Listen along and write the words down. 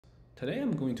Today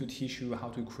I'm going to teach you how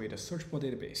to create a searchable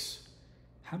database.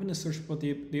 Having a searchable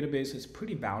database is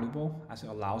pretty valuable as it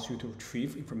allows you to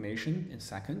retrieve information in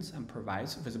seconds and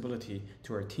provides visibility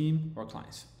to your team or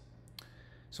clients.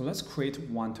 So let's create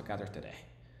one together today.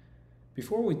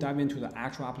 Before we dive into the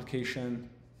actual application,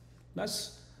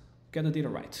 let's get the data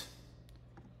right.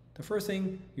 The first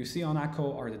thing you see on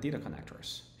Echo are the data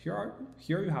connectors. Here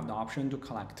you have the option to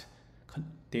collect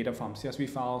data from CSV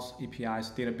files,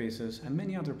 APIs, databases, and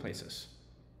many other places.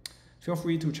 Feel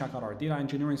free to check out our data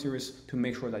engineering series to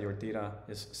make sure that your data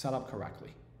is set up correctly.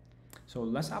 So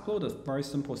let's upload a very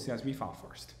simple CSV file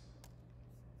first.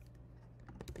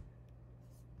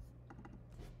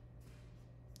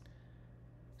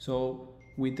 So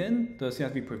within the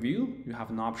CSV preview, you have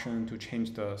an option to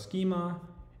change the schema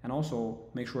and also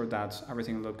make sure that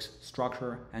everything looks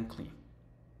structured and clean.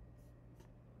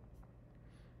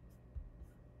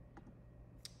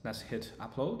 Let's hit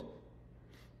upload.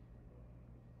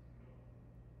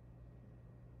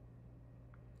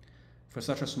 For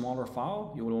such a smaller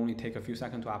file, it will only take a few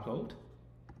seconds to upload.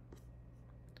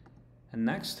 And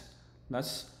next,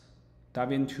 let's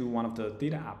dive into one of the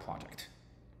data app project.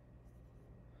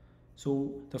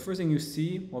 So the first thing you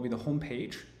see will be the home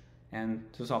page, and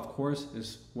this of course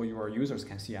is what your users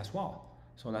can see as well.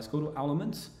 So let's go to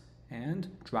elements and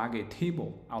drag a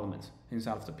table element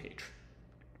inside of the page.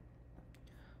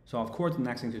 So of course, the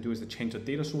next thing to do is to change the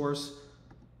data source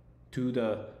to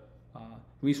the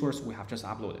resource we have just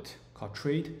uploaded, called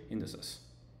trade indices.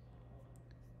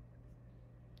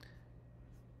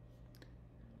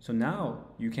 So now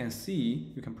you can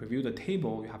preview the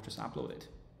table you have just uploaded.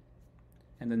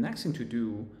 And the next thing to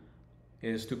do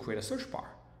is to create a search bar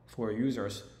for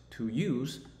users to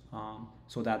use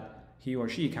so that he or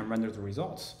she can render the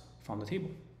results from the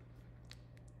table.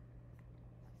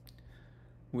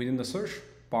 Within the search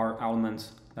bar element,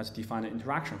 let's define an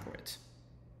interaction for it.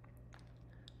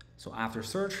 So after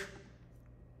search,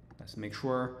 let's make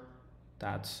sure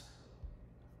that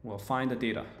we'll find the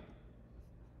data.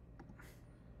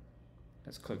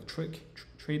 Let's click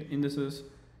trade indices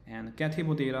and get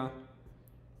table data,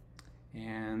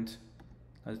 and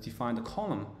let's define the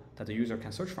column that the user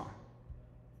can search from.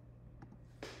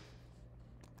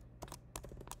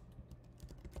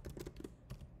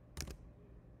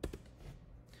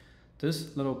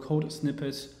 This little code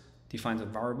snippet defines a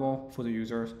variable for the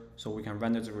user so we can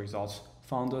render the results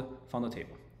from the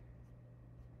table.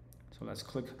 So let's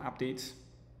click update.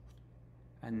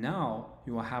 And now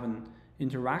you will have an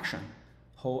interaction,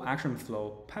 whole action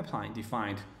flow pipeline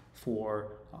defined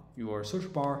for your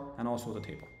search bar and also the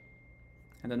table.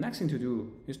 And the next thing to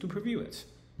do is to preview it.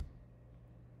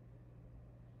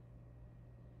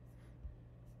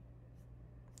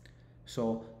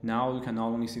 So now you can not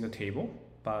only see the table,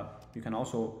 but you can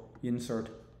also insert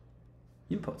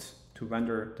inputs to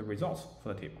render the results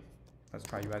for the table. Let's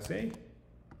try USA.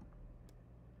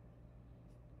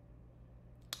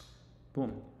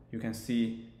 Boom, you can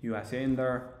see USA in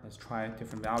there. Let's try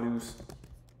different values.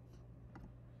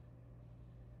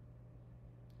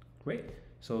 Great,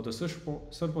 so the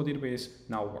searchable database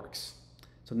now works.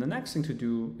 So the next thing to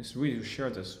do is really to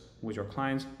share this with your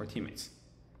clients or teammates.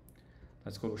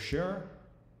 Let's go to share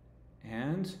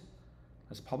and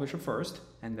let's publish it first,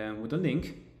 and then with the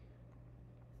link.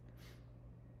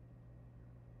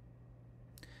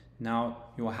 Now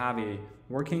you will have a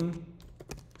working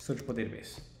searchable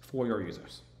database for your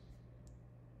users.